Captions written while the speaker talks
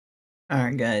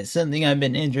Alright guys, something I've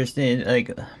been interested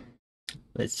in,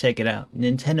 let's check it out.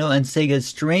 Nintendo and Sega's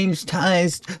strange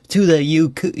ties to the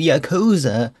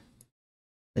Yakuza.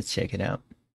 Let's check it out.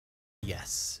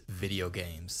 Yes, video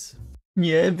games.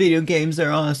 Yeah, video games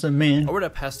are awesome, man. Over the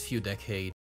past few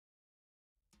decades...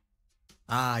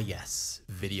 yes,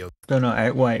 video Don't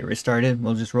know why it restarted,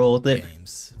 we'll just roll with it.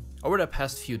 games. Over the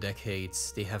past few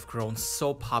decades, they have grown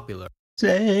so popular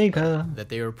Sega! that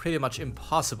they are pretty much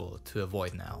impossible to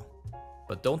avoid now.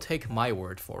 But don't take my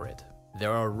word for it.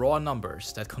 There are raw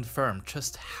numbers that confirm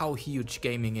just how huge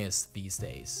gaming is these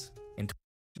days.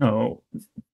 Oh,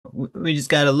 we just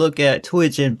gotta look at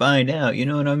Twitch and find out, you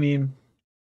know what I mean?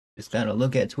 Just gotta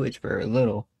look at Twitch for a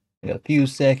little, like a few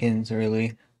seconds,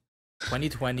 really.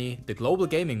 2020, the global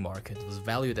gaming market was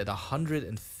valued at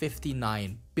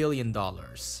 $159 billion,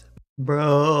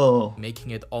 Bro.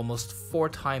 making it almost 4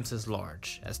 times as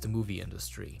large as the movie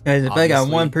industry. Guys, if I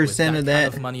got Obviously, 1% of with that,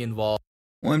 kind of money involved,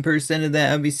 1% of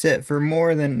that, I'd be set for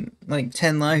more than like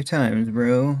 10 lifetimes,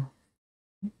 bro.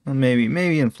 Well,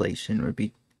 maybe inflation would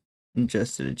be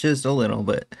adjusted just a little,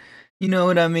 but you know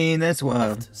what I mean? That's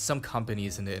wild. some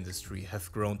companies in the industry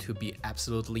have grown to be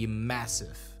absolutely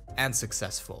massive and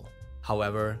successful.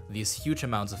 However, these huge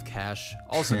amounts of cash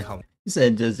also come He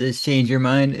said, does this change your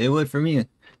mind? It would for me. It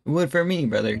would for me,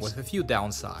 brothers. with a few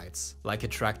downsides, like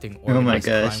attracting Oh my organized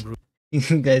gosh. crime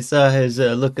You guys saw his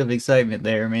look of excitement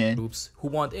there, man. groups who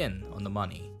want in on the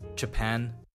money.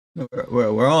 Japan,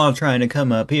 We're all trying to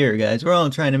come up here, guys. We're all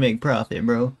trying to make profit,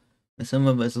 bro. Some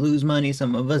of us lose money,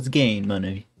 some of us gain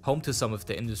money. home to some of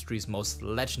the industry's most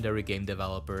legendary game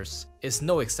developers, is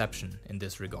no exception in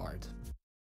this regard.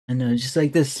 I know, just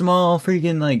like this small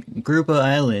freaking like group of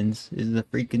islands is the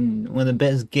freaking one of the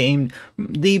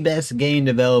best game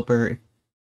developer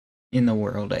in the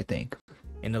world, I think.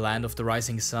 In the land of the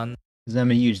rising sun, Because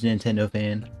I'm a huge Nintendo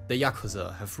fan. the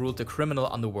Yakuza have ruled the criminal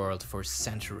underworld for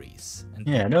centuries. And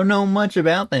Yeah, I don't know much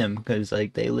about them because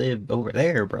like they live over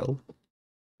there, bro.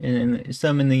 And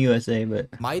some in the USA,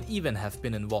 but might even have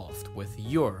been involved with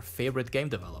your favorite game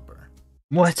developer.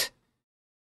 what?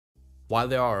 While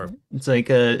there are It's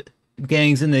like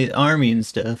gangs in the army and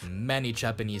stuff. many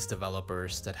Japanese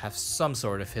developers that have some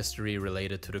sort of history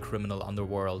related to the criminal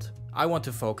underworld, I want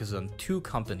to focus on 2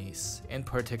 companies in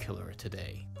particular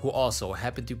today, who also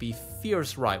happen to be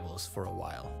fierce rivals for a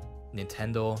while,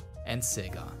 Nintendo and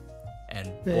Sega. And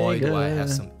boy do I have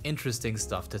some interesting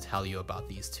stuff to tell you about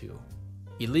these two.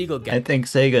 Illegal I think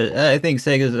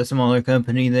Sega's a smaller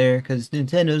company there because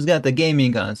Nintendo's got the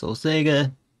gaming console.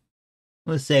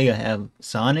 What does Sega have?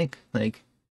 Sonic? Like,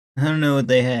 I don't know what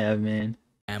they have, man.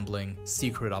 gambling,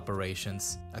 secret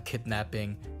operations, a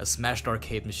kidnapping, a smashed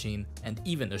arcade machine, and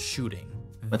even a shooting.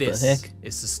 What the This heck?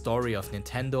 is the story of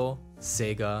Nintendo,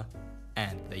 Sega,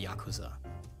 and the Yakuza.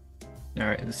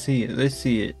 Alright, let's see it. Let's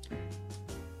see it.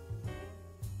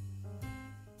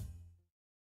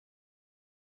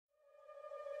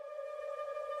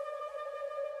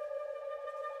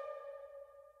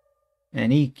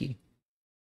 Aniki.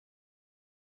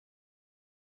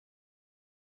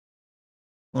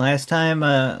 Last time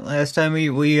we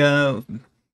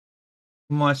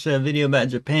watched a video about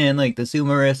Japan, like the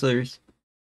sumo wrestlers.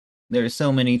 There were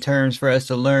so many terms for us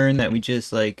to learn that we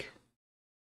just like.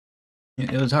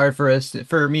 It was hard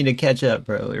for me to catch up,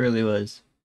 bro. It really was,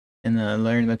 and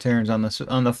learn the terms on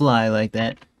the fly like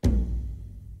that.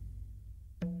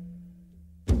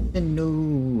 And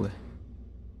no.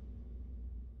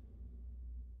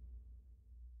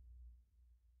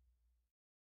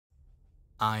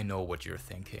 I know what you're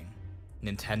thinking.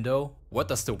 Nintendo? What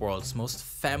does the world's most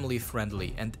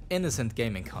family-friendly and innocent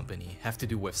gaming company have to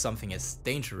do with something as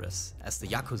dangerous as the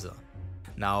Yakuza?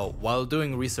 Now, while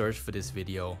doing research for this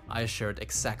video, I shared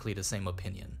exactly the same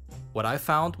opinion. What I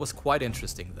found was quite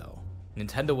interesting though.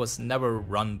 Nintendo was never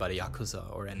run by the Yakuza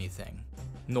or anything,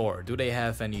 nor do they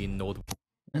have any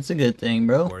That's a good thing,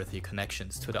 bro. noteworthy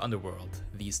connections to the underworld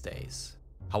these days.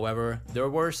 However, there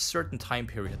were certain time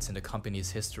periods in the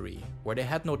company's history where they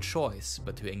had no choice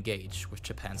but to engage with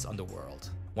Japan's underworld.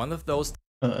 One of those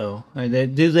Uh-oh.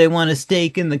 Do they want a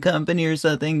stake in the company or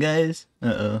something, guys?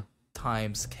 Uh-oh.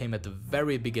 times came at the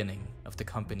very beginning of the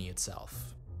company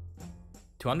itself.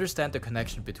 To understand the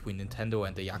connection between Nintendo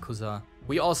and the Yakuza,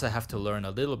 we also have to learn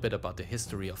a little bit about the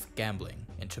history of gambling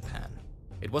in Japan.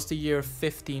 It was the year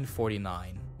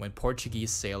 1549 when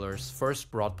Portuguese sailors first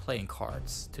brought playing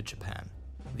cards to Japan.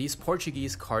 These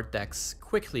Portuguese card decks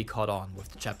quickly caught on with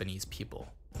the Japanese people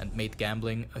and made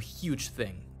gambling a huge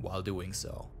thing while doing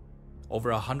so.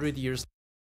 Over 100 years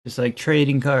Just like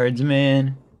trading cards,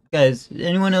 man. Guys,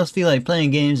 anyone else feel like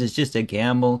playing games is just a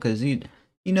gamble? Because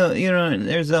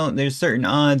there's certain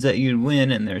odds that you'd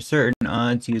win, and there's certain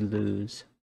odds you'd lose.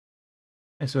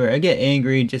 I swear, I get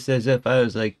angry just as if I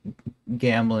was like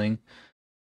gambling,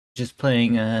 just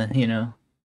playing,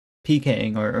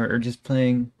 PKing or just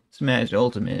playing Smash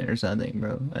Ultimate or something,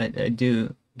 bro. I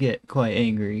do get quite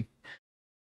angry.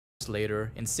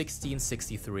 Later, in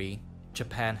 1663,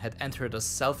 Japan had entered a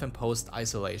self-imposed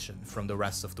isolation from the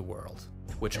rest of the world,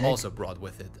 which also brought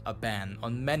with it a ban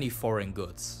on many foreign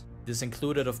goods. This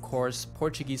included, of course,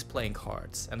 Portuguese playing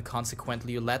cards, and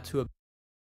consequently led to a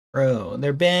Bro,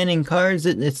 they're banning cards.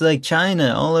 It's like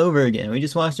China all over again. We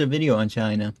just watched a video on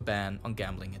China. ban on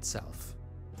gambling itself.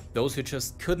 Those who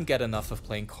just couldn't get enough of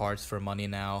playing cards for money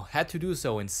now had to do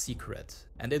so in secret,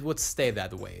 and it would stay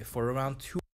that way for around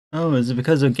 2 Oh, is it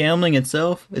because of gambling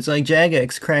itself? It's like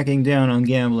Jagex cracking down on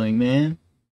gambling, man.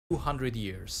 200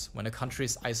 years, when a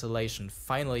country's isolation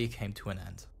finally came to an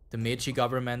end. The Meiji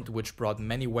government, which brought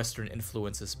many Western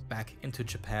influences back into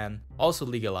Japan, also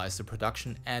legalized the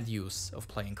production and use of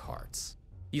playing cards.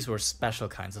 These were special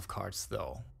kinds of cards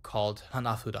though, called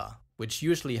hanafuda, which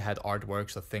usually had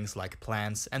artworks of things like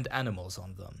plants and animals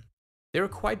on them. They were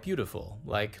quite beautiful,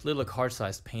 like little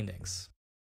card-sized paintings.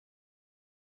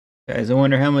 Guys, I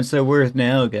wonder how much they're worth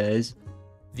now, guys.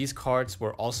 These cards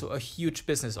were also a huge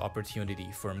business opportunity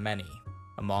for many.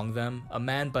 Among them, a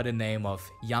man by the name of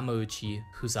Yamauchi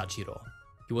Fusajiro.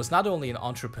 He was not only an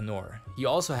entrepreneur, he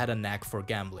also had a knack for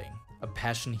gambling, a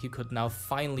passion he could now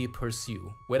finally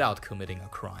pursue without committing a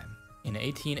crime. In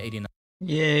 1889,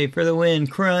 Yay, for the win.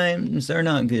 Crimes are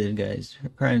not good, guys.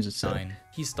 Crimes are suck.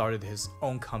 he started his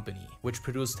own company, which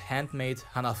produced handmade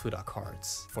Hanafuda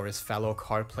cards for his fellow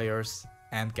card players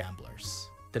and gamblers.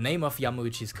 The name of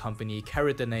Yamauchi's company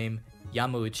carried the name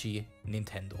Yamauchi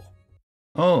Nintendo.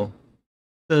 Oh,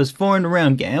 so it's formed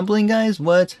around gambling, guys?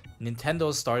 What?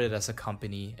 Nintendo started as a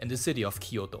company in the city of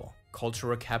Kyoto,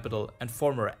 cultural capital and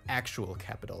former actual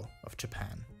capital of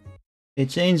Japan. They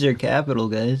changed their capital,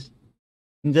 guys.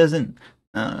 It doesn't...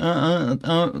 I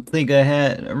don't think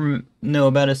I know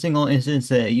about a single instance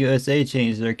that USA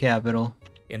changed their capital.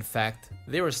 In fact,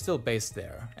 they were still based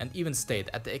there, and even stayed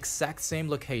at the exact same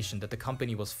location that the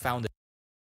company was founded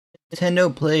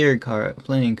Nintendo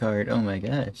playing card, oh my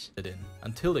gosh. in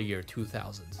until the year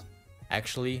 2000.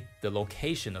 Actually, the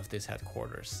location of this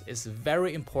headquarters is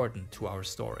very important to our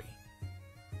story.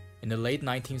 In the late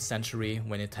 19th century,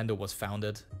 when Nintendo was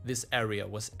founded, this area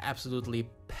was absolutely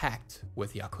packed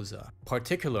with Yakuza,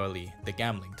 particularly the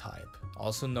gambling type,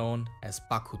 also known as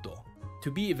Bakudo.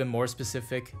 To be even more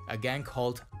specific, a gang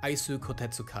called Aisu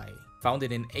Kotetsukai,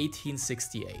 founded in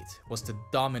 1868, was the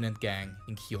dominant gang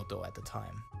in Kyoto at the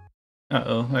time.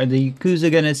 Uh-oh, are the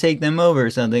YAKUZA gonna take them over or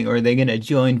something, or are they gonna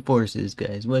join forces,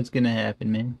 guys? What's gonna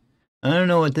happen, man? I don't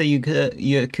know what the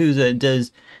YAKUZA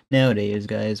does nowadays,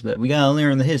 guys, but we gotta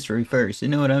learn the history first, you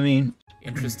know what I mean?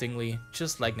 Interestingly,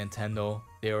 just like Nintendo,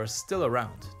 they are still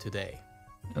around today.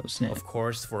 Oh snap. Of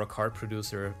course, for a card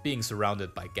producer, being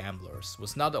surrounded by gamblers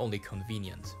was not only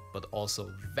convenient, but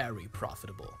also very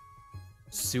profitable.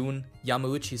 Soon,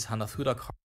 Yamauchi's Hanafuda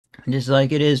card Just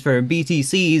like it is for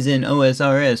BTCs and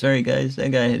OSRS, right guys?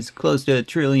 That guy is close to 1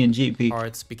 trillion GP.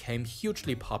 cards became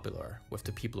hugely popular with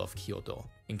the people of Kyoto,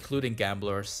 including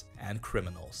gamblers and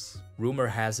criminals. Rumor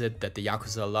has it that the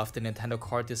Yakuza loved the Nintendo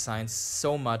card designs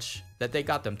so much that they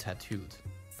got them tattooed.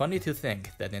 Funny to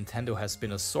think that Nintendo has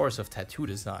been a source of tattoo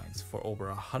designs for over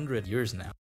 100 years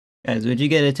now. Guys, would you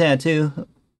get a tattoo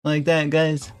like that,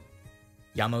 guys?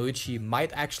 Yamauchi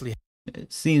might actually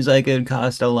It seems like it would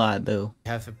cost a lot, though.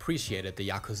 have appreciated the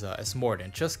Yakuza as more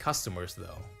than just customers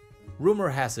though. Rumor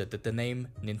has it that the name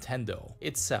Nintendo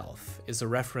itself is a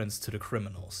reference to the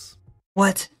criminals.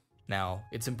 What? Now,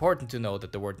 it's important to know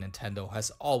that the word Nintendo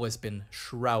has always been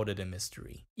shrouded in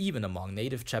mystery, even among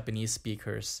native Japanese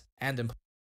speakers and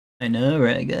I know,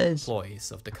 right guys?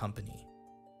 employees of the company.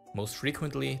 Most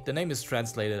frequently, the name is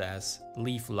translated as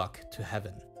 "leave luck to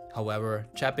heaven." However,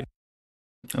 Japanese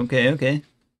Okay.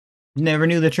 Never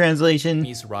knew the translation.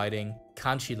 writing,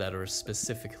 kanji letters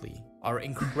specifically, are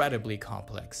incredibly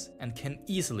complex and can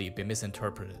easily be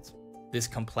misinterpreted. This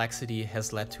complexity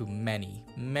has led to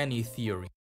many theories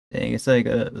Dang, it's like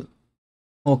a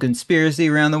whole conspiracy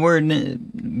around the word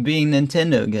being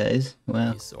Nintendo, guys.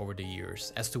 Wow. over the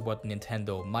years as to what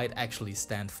Nintendo might actually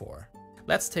stand for.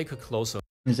 Let's take a closer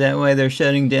Is that why they're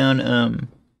shutting down,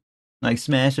 like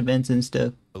Smash events and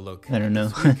stuff? look I don't know.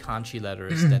 at the three kanji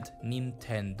letters that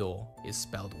Nintendo is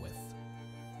spelled with.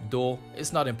 Do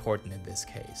is not important in this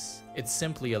case. It's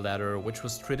simply a letter which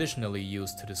was traditionally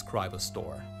used to describe a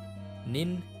store.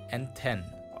 Nin and ten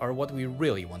are what we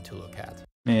really want to look at.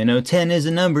 Man, no, 10 is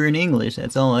a number in English,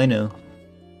 that's all I know.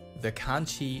 The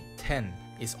kanji ten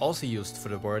is also used for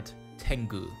the word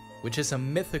tengu, which is a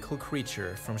mythical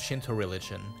creature from Shinto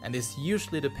religion and is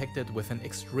usually depicted with an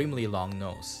extremely long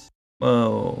nose.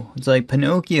 Whoa, it's like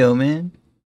Pinocchio, man.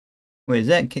 Wait, is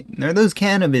that are those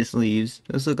cannabis leaves?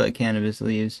 Those look like cannabis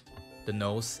leaves. The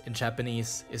nose in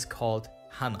Japanese is called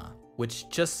hana, which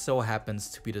just so happens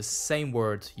to be the same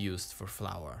word used for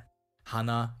flower.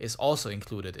 Hana is also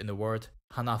included in the word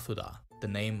hanafuda, the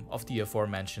name of the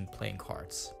aforementioned playing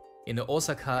cards. In the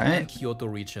Osaka and Kyoto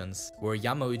regions, where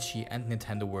Yamauchi and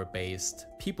Nintendo were based,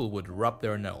 people would rub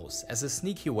their nose as a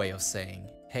sneaky way of saying,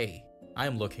 hey,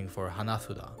 I'm looking for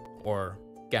hanafuda, or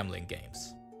gambling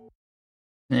games.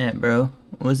 Yeah, bro.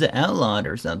 Was it outlawed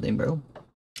or something, bro?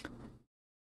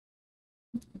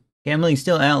 Gambling's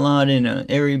still outlawed in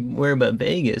everywhere but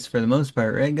Vegas for the most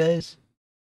part, right, guys?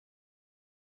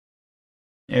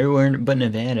 Everywhere but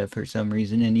Nevada for some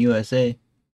reason in USA.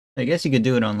 I guess you could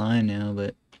do it online now,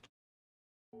 but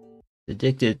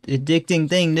addicting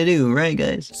thing to do, right,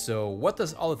 guys? So what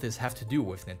does all of this have to do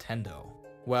with Nintendo?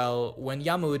 Well, when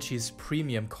Yamauchi's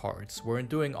premium cards weren't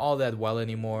doing all that well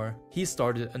anymore, he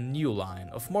started a new line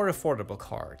of more affordable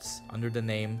cards under the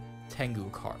name Tengu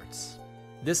cards.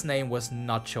 This name was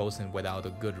not chosen without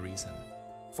a good reason.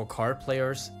 For card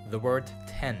players, the word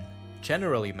ten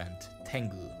generally meant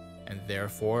Tengu, and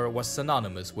therefore was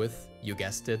synonymous with, you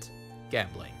guessed it,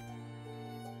 gambling.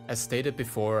 As stated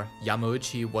before,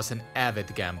 Yamauchi was an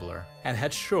avid gambler, and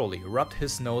had surely rubbed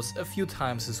his nose a few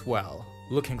times as well,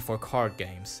 looking for card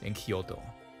games in Kyoto.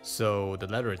 So the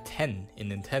letter 10 in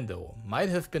Nintendo might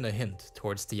have been a hint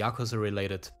towards the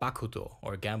Yakuza-related bakuto,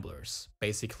 or gamblers,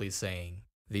 basically saying,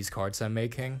 these cards I'm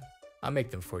making, I make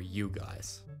them for you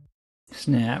guys.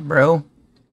 Snap, bro.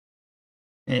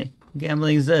 Hey,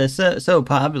 gambling's so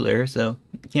popular, so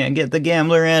you can't get the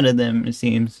gambler out of them, it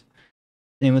seems.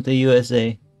 Same with the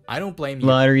USA. I don't blame you.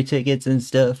 Lottery tickets and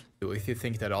stuff. If you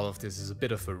think that all of this is a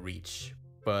bit of a reach.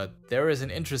 But there is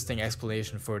an interesting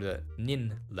explanation for the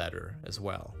nin letter as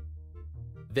well.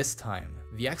 This time,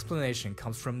 the explanation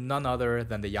comes from none other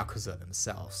than the Yakuza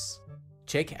themselves.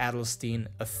 Jake Adelstein,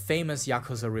 a famous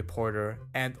Yakuza reporter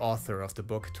and author of the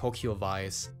book Tokyo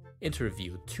Vice,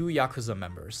 interviewed 2 Yakuza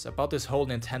members about this whole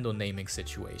Nintendo naming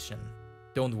situation.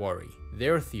 Don't worry,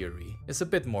 their theory is a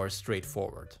bit more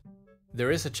straightforward.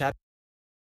 There is a chat.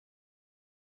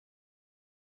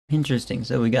 Interesting,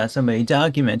 so we got somebody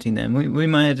documenting them. We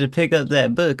might have to pick up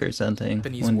that book or something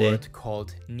Japanese one day. word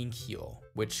called ninkyo,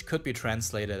 which could be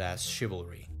translated as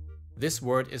chivalry. This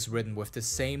word is written with the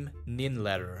same nin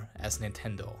letter as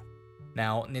Nintendo.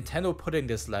 Now, Nintendo putting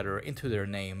this letter into their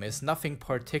name is nothing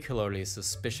particularly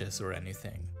suspicious or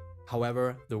anything.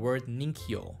 However, the word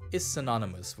ninkyo is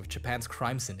synonymous with Japan's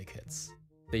crime syndicates.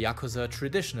 The Yakuza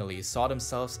traditionally saw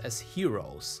themselves as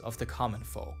heroes of the common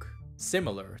folk,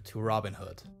 similar to Robin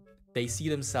Hood. They see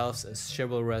themselves as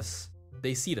chivalrous,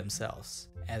 they see themselves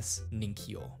as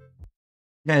ninkyo.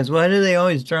 Guys, why do they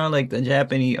always draw like the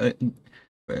Japanese...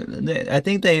 I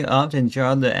think they often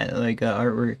draw the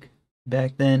artwork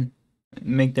back then.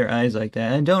 Make their eyes like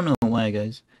that. I don't know why,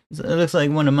 guys. It looks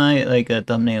like one of my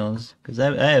thumbnails. Because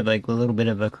I have like a little bit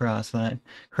of a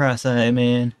cross-eye,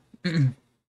 man.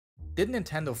 Did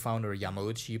Nintendo founder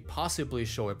Yamauchi possibly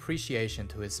show appreciation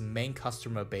to his main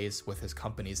customer base with his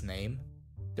company's name?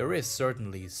 There is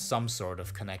certainly some sort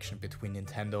of connection between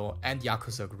Nintendo and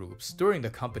Yakuza groups during the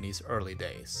company's early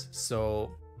days,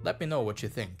 so let me know what you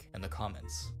think in the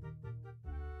comments.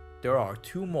 There are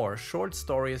 2 more short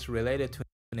stories related to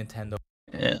Nintendo.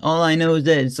 All I know is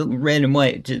that it's red and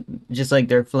white, just like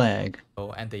their flag.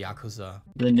 And the Yakuza.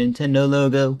 The Nintendo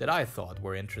logo. That I thought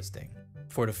were interesting.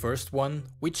 For the first one,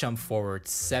 we jump forward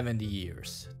 70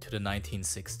 years to the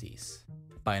 1960s.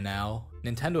 By now,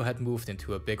 Nintendo had moved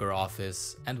into a bigger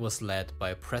office and was led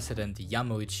by President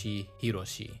Yamauchi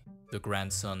Hiroshi, the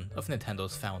grandson of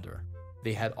Nintendo's founder.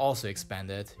 They had also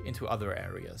expanded into other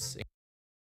areas.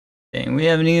 Dang, we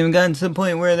haven't even gotten to the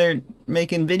point where they're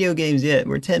making video games yet.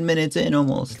 We're 10 minutes in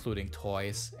almost. Including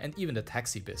toys and even the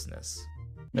taxi business.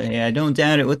 But yeah, I don't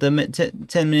doubt it with the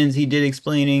 10 minutes he did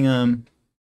explaining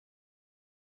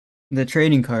the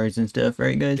trading cards and stuff,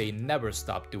 right guys? They never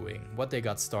stopped doing what they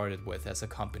got started with as a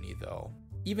company though.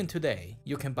 Even today,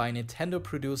 you can buy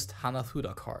Nintendo-produced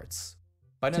Hanafuda cards.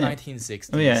 By the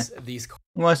 1960s, these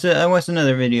I watched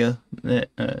another video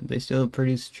that they still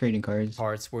produce trading cards.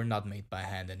 Cards were not made by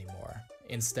hand anymore.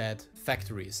 Instead,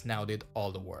 factories now did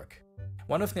all the work.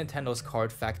 One of Nintendo's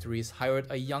card factories hired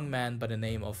a young man by the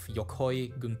name of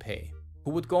Yokoi Gunpei,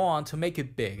 who would go on to make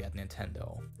it big at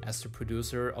Nintendo as the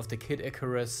producer of the Kid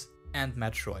Icarus and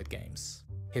Metroid games.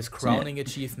 His crowning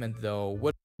achievement though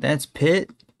would... That's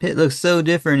Pit? Pit looks so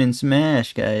different in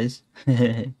Smash, guys.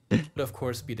 Would of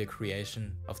course be the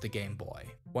creation of the Game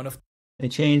Boy, one of They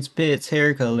changed Pit's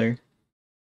hair color.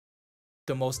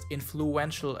 the most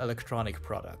influential electronic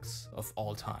products of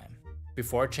all time.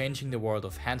 Before changing the world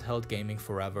of handheld gaming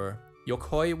forever,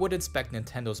 Yokoi would inspect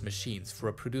Nintendo's machines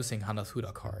for producing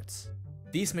Hanafuda cards.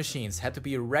 These machines had to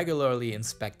be regularly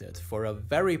inspected for a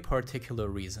very particular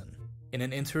reason. In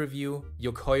an interview,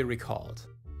 Yokoi recalled,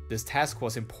 "This task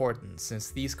was important since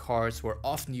these cards were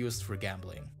often used for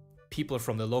gambling. People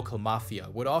from the local mafia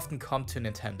would often come to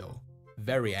Nintendo,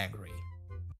 very angry."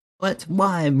 What?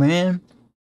 Why, man?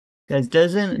 Guys,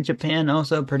 doesn't Japan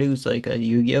also produce like a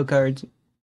Yu-Gi-Oh cards?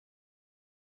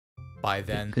 By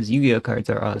then, Because Yu-Gi-Oh cards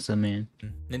are awesome, man.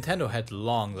 Nintendo had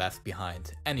long left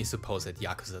behind any supposed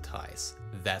Yakuza ties,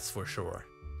 that's for sure.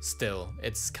 Still,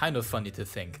 it's kind of funny to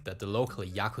think that the local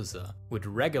Yakuza would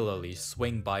regularly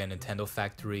swing by a Nintendo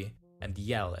factory and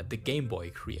yell at the Game Boy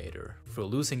creator for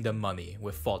losing them money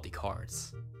with faulty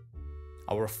cards.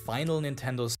 Our final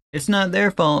Nintendo It's not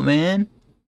their fault, man.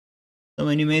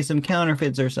 Somebody made some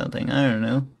counterfeits or something. I don't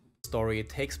know. story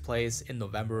takes place in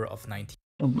November of 19.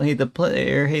 Don't hate the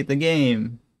player, hate the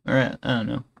game. Alright, I don't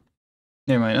know.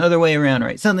 Never mind. Other way around,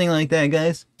 right? Something like that,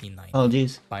 guys. 1990.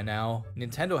 Apologies. By now,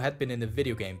 Nintendo had been in the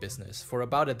video game business for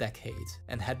about a decade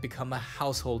and had become a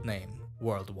household name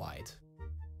worldwide.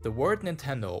 The word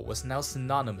Nintendo was now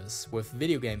synonymous with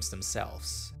video games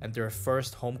themselves, and their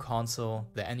first home console,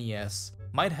 the NES,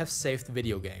 might have saved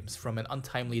video games from an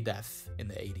untimely death in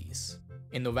the 80s.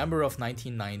 In November of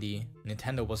 1990,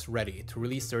 Nintendo was ready to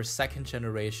release their second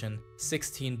generation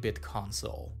 16-bit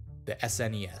console, the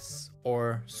SNES,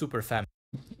 or Super Famicom.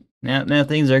 Now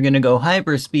things are gonna go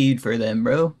hyperspeed for them,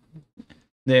 bro.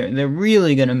 They're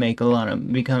really gonna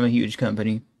become a huge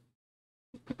company.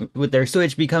 With their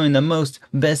Switch becoming the most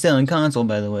best-selling console,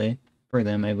 by the way, for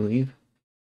them, I believe.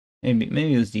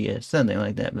 Maybe it was DS, something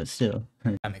like that, but still.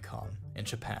 Famicom in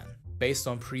Japan. Based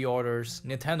on pre-orders,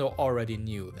 Nintendo already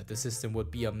knew that the system would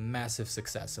be a massive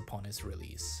success upon its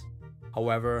release.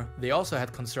 However, they also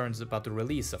had concerns about the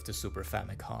release of the Super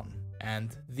Famicom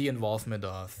and the involvement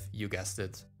of, you guessed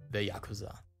it, the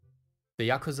Yakuza. The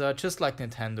Yakuza, just like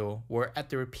Nintendo, were at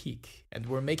their peak and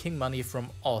were making money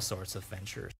from all sorts of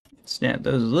ventures. Snap,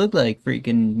 those look like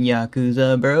freaking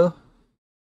Yakuza, bro.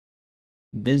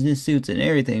 Business suits and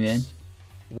everything, man.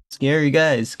 Scary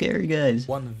guys, scary guys.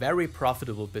 One very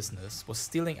profitable business was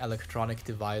stealing electronic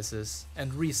devices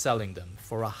and reselling them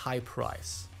for a high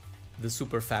price. The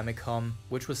Super Famicom,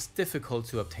 which was difficult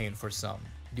to obtain for some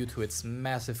due to its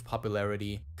massive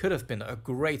popularity, could have been a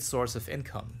great source of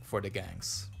income for the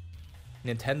gangs.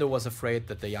 Nintendo was afraid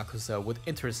that the Yakuza would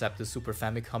intercept the Super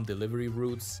Famicom delivery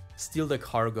routes, steal the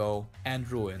cargo, and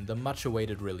ruin the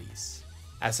much-awaited release.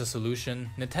 As a solution,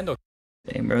 Nintendo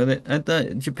Dang, bro, I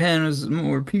thought Japan was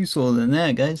more peaceful than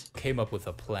that, guys. came up with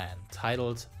a plan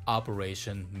titled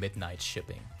Operation Midnight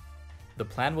Shipping. The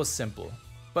plan was simple,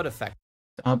 but effective.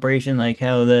 Operation like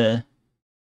how the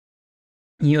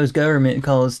US government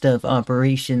calls stuff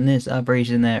Operation this,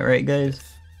 Operation that, right, guys?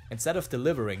 Instead of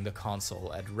delivering the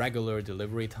console at regular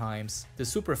delivery times, the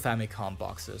Super Famicom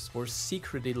boxes were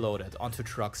secretly loaded onto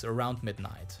trucks around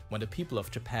midnight when the people of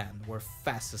Japan were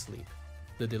fast asleep.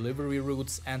 The delivery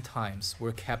routes and times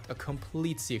were kept a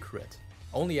complete secret.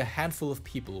 Only a handful of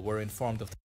people were informed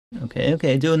of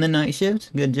Okay, doing the night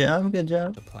shift. Good job, good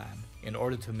job. the plan in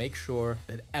order to make sure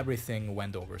that everything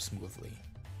went over smoothly.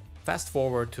 Fast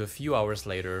forward to a few hours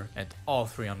later, and all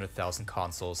 300,000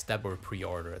 consoles that were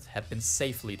pre-ordered had been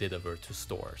safely delivered to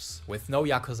stores, with no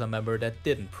Yakuza member that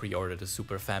didn't pre-order the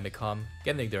Super Famicom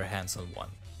getting their hands on one.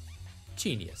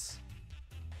 Genius.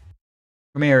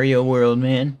 Mario World,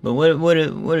 man. But what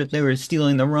if they were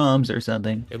stealing the ROMs or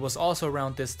something? It was also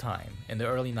around this time, in the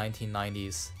early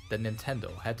 1990s, that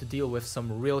Nintendo had to deal with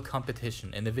some real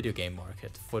competition in the video game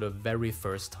market for the very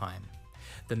first time.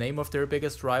 The name of their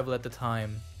biggest rival at the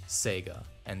time, Sega,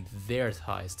 and their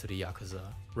ties to the Yakuza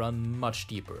run much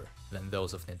deeper than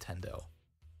those of Nintendo.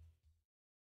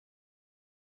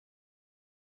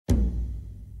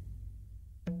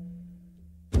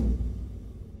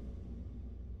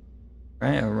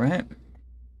 Alright.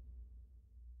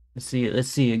 Let's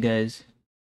see it, guys.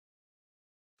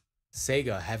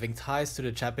 Sega having ties to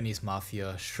the Japanese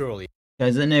mafia surely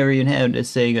Guys, I never even had a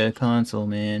Sega console,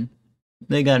 man.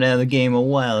 They got out of the game a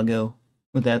while ago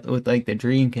with like the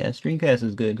Dreamcast. Dreamcast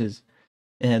was good because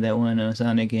it had that one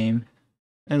Sonic game.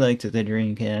 I liked the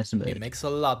Dreamcast, but it makes a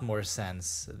lot more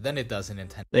sense than it does in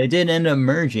Nintendo. they did end up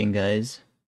merging, guys.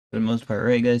 For the most part,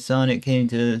 right, guys? Sonic came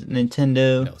to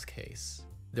Nintendo. Case.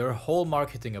 Their whole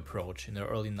marketing approach in the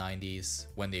early 90s,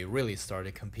 when they really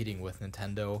started competing with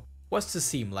Nintendo, was to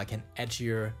seem like an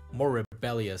edgier, more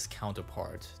rebellious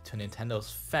counterpart to Nintendo's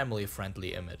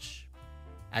family-friendly image.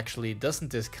 Actually,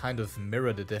 doesn't this kind of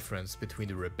mirror the difference between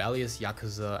the rebellious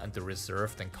Yakuza and the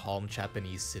reserved and calm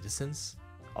Japanese citizens?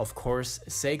 Of course,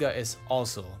 Sega is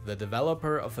also the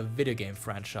developer of a video game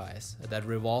franchise that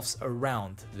revolves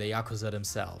around the Yakuza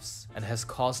themselves and has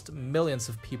caused millions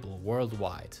of people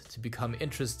worldwide to become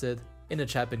interested in the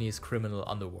Japanese criminal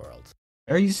underworld.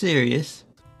 Are you serious?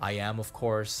 I am, of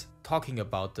course, talking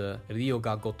about the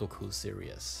Ryoga Gotoku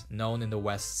series, known in the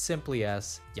West simply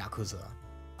as Yakuza.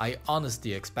 I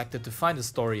honestly expected to find a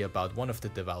story about one of the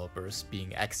developers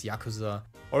being ex-Yakuza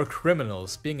or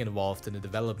criminals being involved in the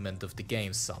development of the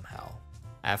game somehow.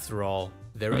 After all,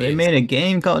 They made a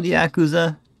game called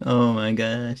Yakuza? Oh my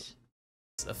gosh.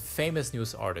 A famous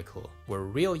news article where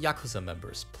real Yakuza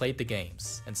members played the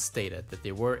games and stated that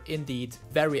they were indeed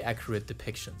very accurate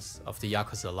depictions of the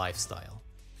Yakuza lifestyle.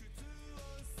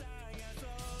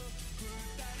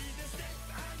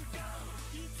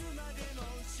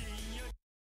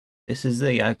 This is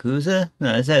the Yakuza?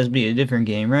 No, this has to be a different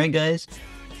game, right guys?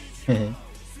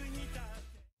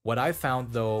 What I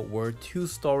found though were two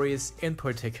stories in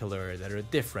particular that are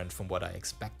different from what I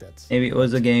expected. Maybe it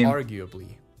was a game.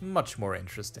 Arguably, much more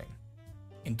interesting.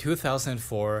 In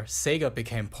 2004, Sega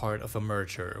became part of a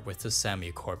merger with the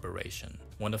Sammy Corporation,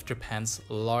 one of Japan's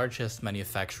largest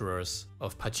manufacturers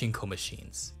of pachinko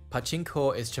machines.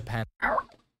 Pachinko is Japan's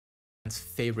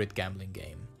favorite gambling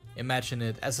game. Imagine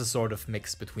it as a sort of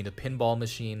mix between a pinball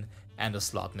machine and a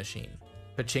slot machine.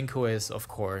 Pachinko is, of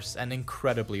course, an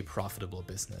incredibly profitable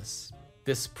business.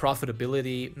 This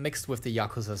profitability, mixed with the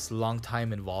Yakuza's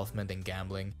long-time involvement in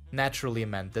gambling, naturally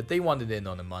meant that they wanted in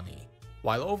on the money.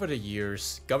 While over the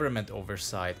years, government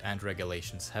oversight and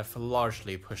regulations have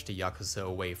largely pushed the Yakuza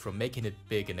away from making it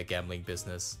big in the gambling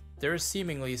business, there are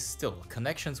seemingly still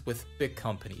connections with big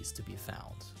companies to be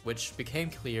found, which became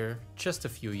clear just a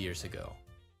few years ago.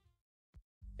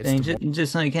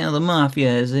 Just like how the Mafia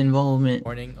has involvement.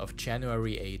 Morning of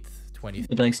January 8th,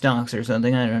 2015. Like stocks or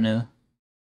something, I don't know.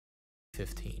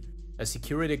 A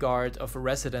security guard of a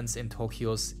residence in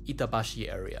Tokyo's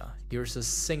Itabashi area hears a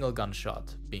single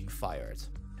gunshot being fired.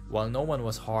 While no one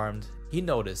was harmed, he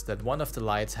noticed that one of the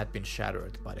lights had been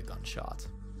shattered by the gunshot.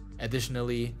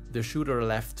 Additionally, the shooter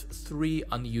left 3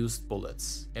 unused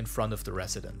bullets in front of the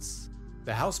residence.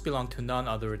 The house belonged to none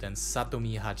other than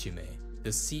Satomi Hajime, the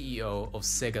CEO of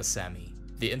Sega Sammy.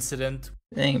 The incident...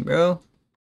 Dang, bro.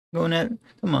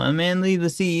 Come on, man, leave the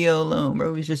CEO alone,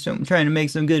 bro. He's just trying to make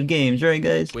some good games, right,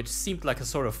 guys? Which seemed like a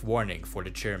sort of warning for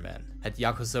the chairman, had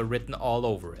Yakuza written all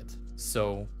over it.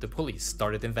 So, the police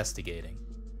started investigating.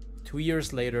 2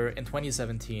 years later, in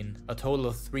 2017, a total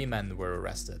of 3 men were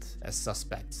arrested as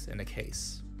suspects in the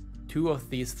case. 2 of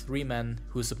these 3 men,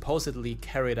 who supposedly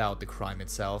carried out the crime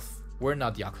itself, were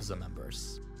not Yakuza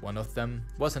members. One of them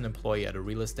was an employee at a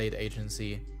real estate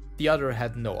agency, the other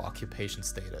had no occupation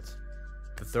stated.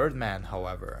 The third man,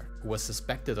 however, who was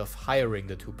suspected of hiring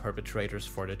the 2 perpetrators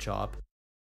for the job.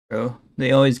 Bro,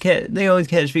 they always catch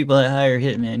people that hire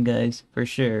hitmen, guys, for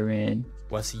sure, man.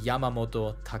 Was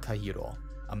Yamamoto Takahiro,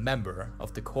 a member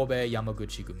of the Kobe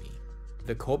Yamaguchi-gumi.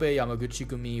 The Kobe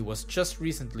Yamaguchi-gumi was just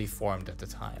recently formed at the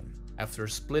time, after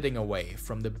splitting away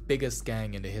from the biggest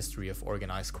gang in the history of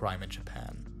organized crime in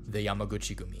Japan, the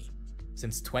Yamaguchi-gumi.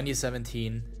 Since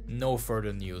 2017, no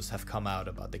further news have come out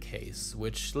about the case,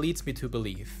 which leads me to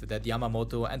believe that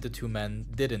Yamamoto and the 2 men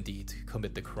did indeed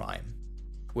commit the crime.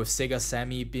 With Sega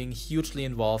Sammy being hugely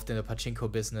involved in the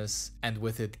pachinko business, and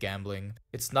with it gambling,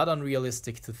 it's not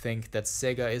unrealistic to think that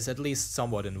Sega is at least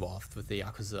somewhat involved with the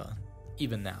Yakuza,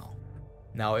 even now.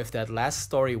 Now, if that last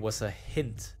story was a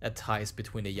hint at ties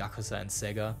between the Yakuza and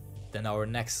Sega, then our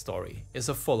next story is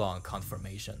a full-on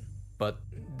confirmation. But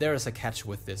there is a catch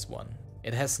with this one.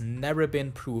 It has never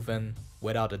been proven,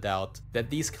 without a doubt, that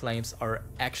these claims are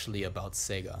actually about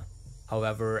Sega.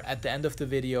 However, at the end of the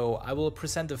video, I will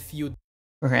present a few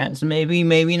perhaps, maybe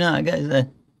not, guys.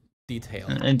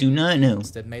 Details I do not know.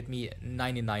 That made me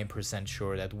 99%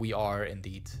 sure that we are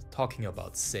indeed talking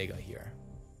about Sega here.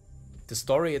 The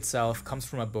story itself comes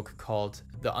from a book called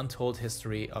The Untold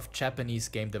History of Japanese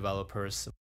Game Developers,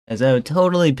 as I would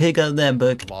totally pick up that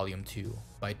book. Volume 2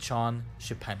 by John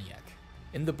Szczepaniak.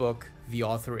 In the book, the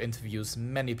author interviews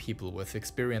many people with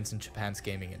experience in Japan's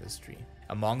gaming industry.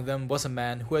 Among them was a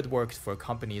man who had worked for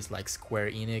companies like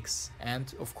Square Enix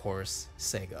and, of course,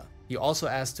 Sega. He also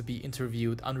asked to be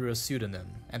interviewed under a pseudonym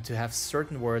and to have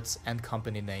certain words and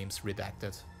company names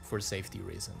redacted for safety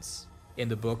reasons. In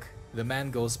the book, the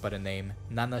man goes by the name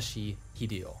Nanashi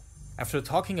Hideo. After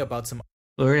talking about some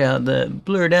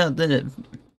blurred out the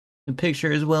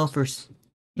picture as well for,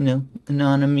 you know,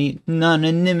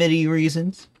 anonymity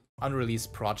reasons.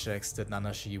 Unreleased projects that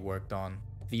Nanashi worked on.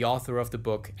 The author of the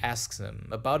book asks him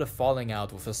about a falling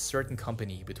out with a certain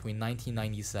company between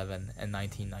 1997 and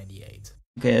 1998.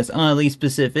 Okay, that's oddly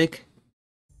specific.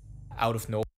 Out of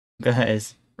nowhere,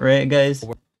 Guys, right, guys?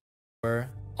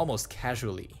 almost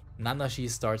casually, Nanashi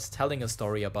starts telling a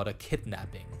story about a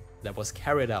kidnapping that was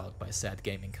carried out by said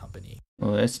gaming company.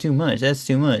 Oh, that's too much. That's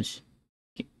too much.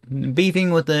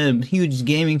 Beefing with the huge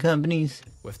gaming companies.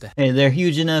 With the Hey, they're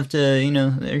huge enough to, you know,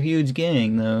 they're huge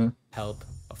gang, though. help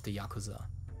of the Yakuza.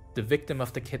 The victim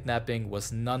of the kidnapping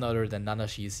was none other than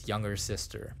Nanashi's younger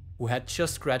sister, who had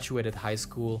just graduated high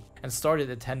school and started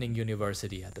attending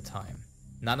university at the time.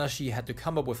 Nanashi had to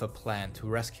come up with a plan to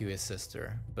rescue his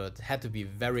sister, but had to be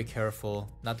very careful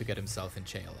not to get himself in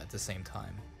jail at the same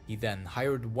time. He then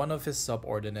hired one of his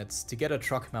subordinates to get a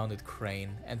truck-mounted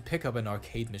crane and pick up an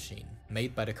arcade machine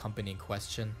made by the company in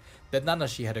question that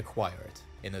Nanashi had acquired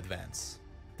in advance.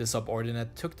 The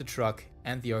subordinate took the truck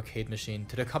and the arcade machine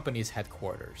to the company's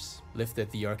headquarters,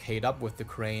 lifted the arcade up with the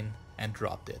crane, and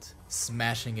dropped it,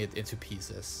 smashing it into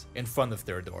pieces in front of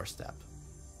their doorstep.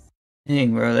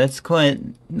 Dang, bro, that's quite...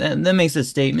 That makes a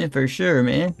statement for sure,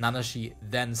 man. Nanashi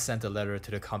then sent a letter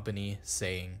to the company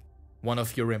saying, "One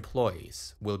of your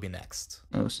employees will be next."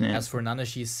 Oh, snap. As for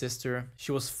Nanashi's sister,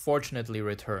 she was fortunately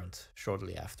returned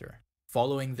shortly after.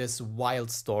 Following this wild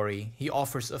story, he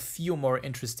offers a few more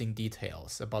interesting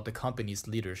details about the company's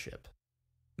leadership.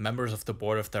 Members of the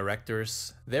board of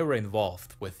directors, they were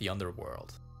involved with the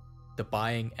underworld. The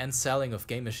buying and selling of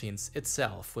game machines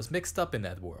itself was mixed up in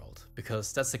that world,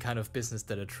 because that's the kind of business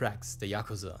that attracts the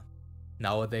Yakuza.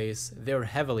 Nowadays, they're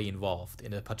heavily involved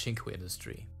in the pachinko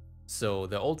industry. So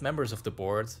the old members of the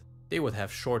board, they would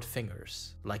have short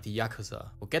fingers, like the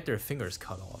Yakuza would get their fingers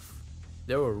cut off.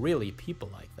 There were really people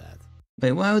like that.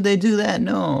 Wait, why would they do that?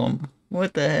 No.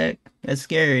 What the heck? That's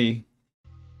scary.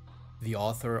 The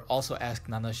author also asked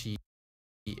Nanashi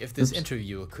if this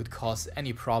interview could cause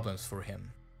any problems for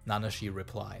him. Nanashi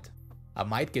replied, "I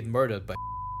might get murdered by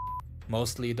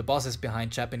mostly the bosses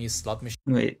behind Japanese slot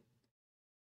Wait.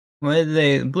 Why did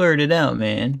they blurt it out,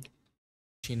 man?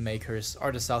 machine makers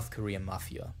are the South Korean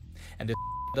mafia, and if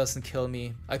doesn't kill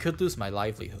me, I could lose my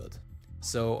livelihood.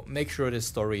 So make sure this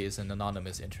story is an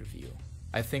anonymous interview.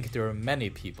 I think there are many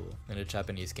people in the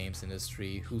Japanese games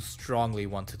industry who strongly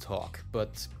want to talk,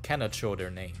 but cannot show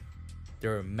their name.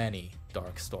 There are many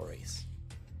dark stories."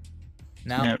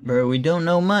 Now, Yeah, bro, we don't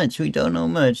know much. We don't know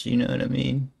much, you know what I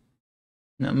mean?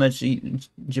 Not much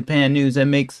Japan news that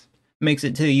makes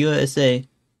it to USA.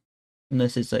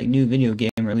 Unless it's like new video game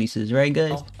releases, right,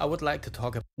 guys? I would like to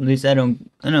talk At least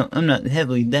I'm not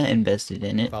heavily that invested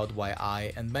in it. about why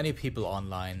I and many people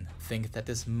online think that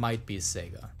this might be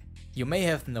Sega. You may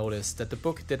have noticed that the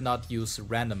book did not use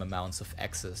random amounts of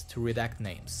X's to redact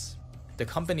names. The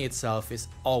company itself is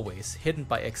always hidden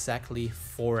by exactly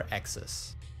 4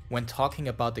 X's. When talking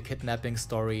about the kidnapping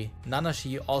story,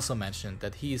 Nanashi also mentioned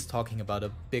that he is talking about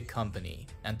a big company,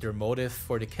 and their motive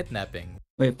for the kidnapping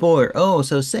Wait, 4. Oh,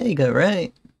 so Sega,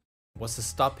 right? was to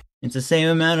stop It's the same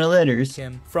amount of letters.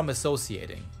 him from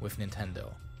associating with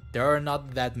Nintendo. There are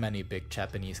not that many big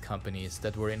Japanese companies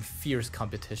that were in fierce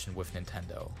competition with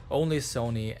Nintendo. Only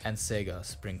Sony and Sega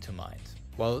spring to mind.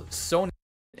 While Sony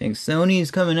And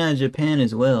Sony's coming out of Japan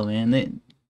as well, man. It's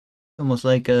almost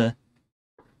like a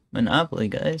monopoly,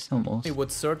 guys, almost. It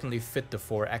would certainly fit the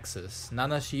 4 X's.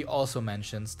 Nanashi also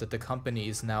mentions that the company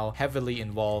is now heavily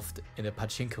involved in the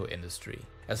pachinko industry.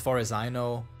 As far as I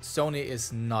know, Sony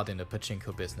is not in the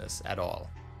pachinko business at all.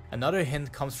 Another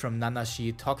hint comes from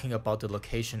Nanashi talking about the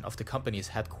location of the company's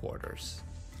headquarters.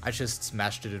 "I just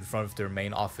smashed it in front of their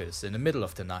main office in the middle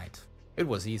of the night. It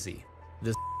was easy.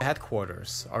 The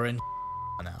headquarters are in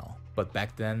now, but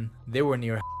back then they were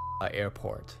near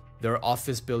airport. Their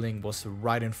office building was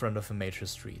right in front of a major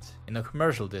street, in a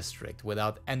commercial district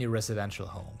without any residential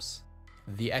homes.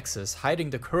 The X's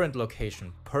hiding the current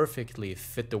location perfectly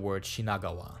fit the word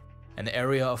Shinagawa, an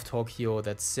area of Tokyo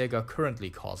that Sega currently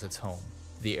calls its home.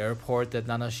 The airport that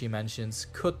Nanashi mentions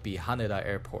could be Haneda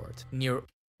Airport, near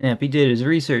Yeah, if he did his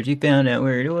research, he found out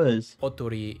where it was.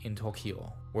 Otori in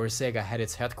Tokyo, where Sega had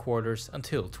its headquarters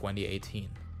until 2018.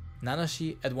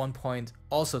 Nanashi at one point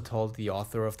also told the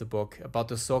author of the book about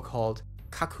the so-called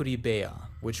kakuribeya,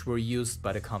 which were used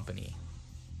by the company.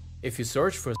 If you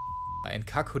search for and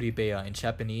kakuribeya in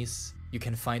Japanese, you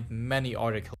can find many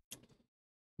articles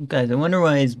Guys, I wonder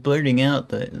why he's blurting out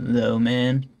though,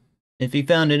 man. If he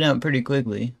found it out pretty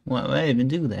quickly, why even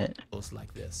do that?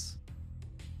 like this.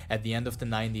 At the end of the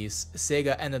 90s,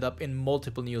 Sega ended up in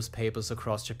multiple newspapers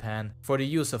across Japan for the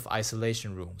use of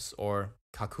isolation rooms, or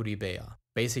kakuribeya.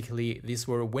 Basically, these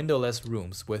were windowless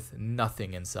rooms with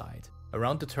nothing inside.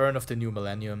 Around the turn of the new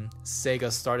millennium,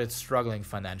 Sega started struggling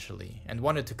financially and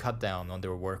wanted to cut down on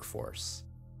their workforce.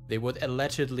 They would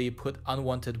allegedly put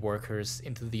unwanted workers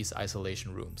into these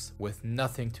isolation rooms with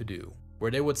nothing to do,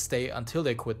 where they would stay until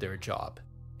they quit their job.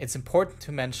 It's important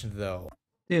to mention though,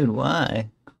 Dude, why?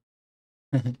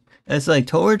 That's like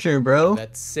torture, bro.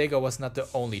 that Sega was not the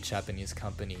only Japanese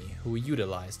company who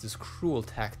utilized this cruel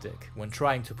tactic when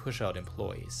trying to push out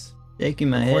employees. Shaking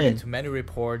my According head. to many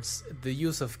reports, the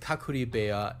use of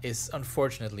kakuribeya is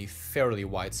unfortunately fairly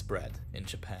widespread in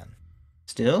Japan.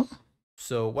 Still?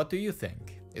 So what do you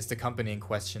think? Is the company in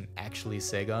question actually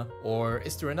Sega, or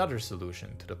is there another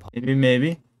solution to the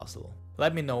Maybe. puzzle?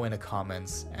 Let me know in the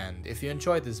comments, and if you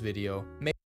enjoyed this video,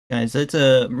 Guys, let's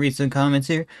read some comments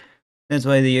here. That's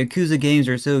why the Yakuza games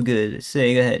are so good.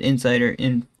 Sega had insider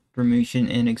information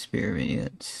and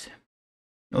experience.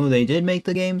 Oh, they did make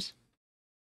the games?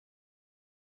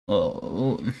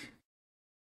 Oh,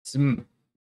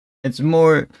 it's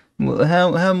more.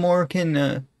 How more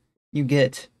can you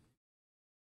get?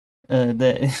 That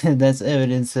that's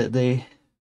evidence that they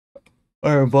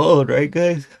are involved, right,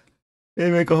 guys?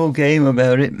 They make a whole game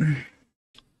about it.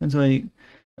 That's why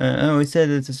I always said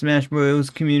that the Smash Bros.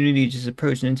 Community just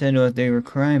approached Nintendo if they were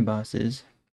crime bosses.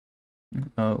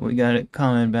 Oh, we got a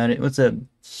comment about it. What's up,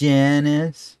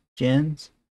 Janice? Jens?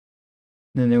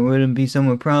 Then there wouldn't be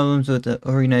some problems with the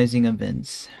organizing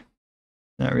events.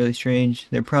 Not really strange.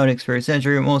 Their products for a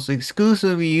century are mostly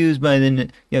exclusively used by the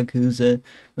Yakuza.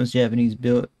 Most Japanese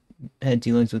had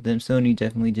dealings with them. Sony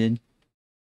definitely did.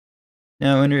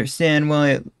 Now I understand why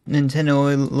a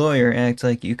Nintendo lawyer acts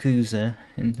like Yakuza,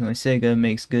 and why Sega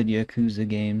makes good Yakuza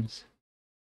games.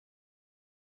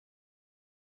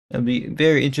 I'd be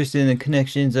very interested in the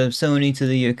connections of Sony to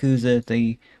the Yakuza if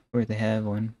they were to have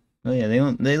one. Oh yeah,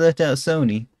 they left out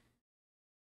Sony.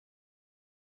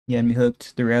 You had me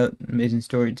hooked throughout. Amazing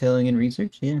storytelling and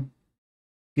research. Yeah,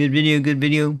 good video. Good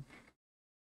video.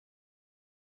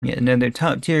 Yeah, another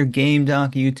top tier game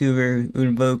doc YouTuber who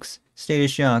invokes state of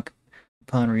shock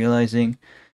upon realizing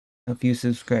how few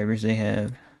subscribers they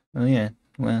have. Oh yeah,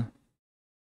 well,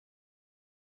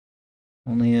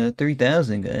 only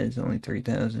 3,000 guys. Only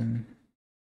 3,000.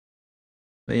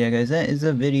 But yeah, guys, that is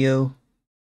a video.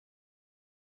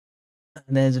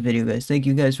 That is a video, guys. Thank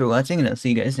you guys for watching, and I'll see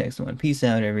you guys next one. Peace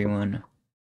out, everyone.